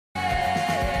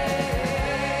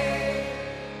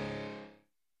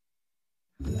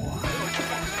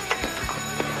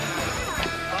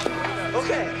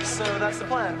So that's the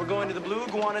plan. We're going to the Blue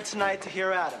Iguana tonight to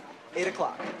hear Adam. 8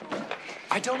 o'clock.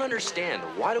 I don't understand.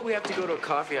 Why do we have to go to a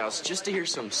coffee house just to hear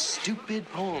some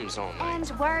stupid poems all night? And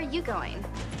where are you going?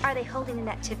 Are they holding it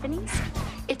at Tiffany's?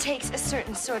 It takes a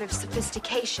certain sort of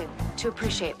sophistication to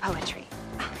appreciate poetry.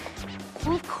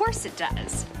 Well, of course it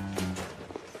does.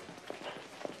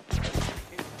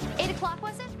 8 o'clock,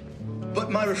 was it?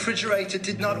 But my refrigerator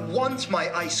did not want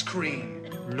my ice cream.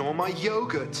 Nor my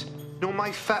yogurt, nor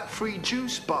my fat-free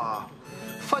juice bar.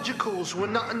 Fudgicles were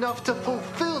not enough to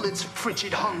fulfill its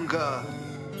frigid hunger.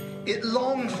 It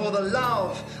longed for the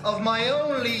love of my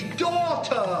only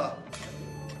daughter.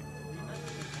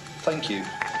 Thank you.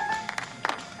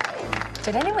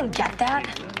 Did anyone get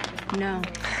that? No.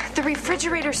 The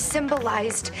refrigerator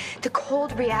symbolized the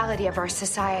cold reality of our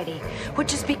society,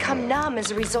 which has become numb as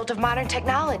a result of modern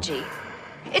technology.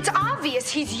 It's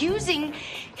obvious he's using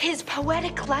his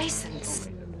poetic license.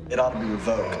 It ought to be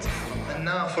revoked. And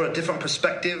now for a different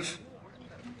perspective,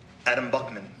 Adam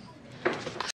Buckman.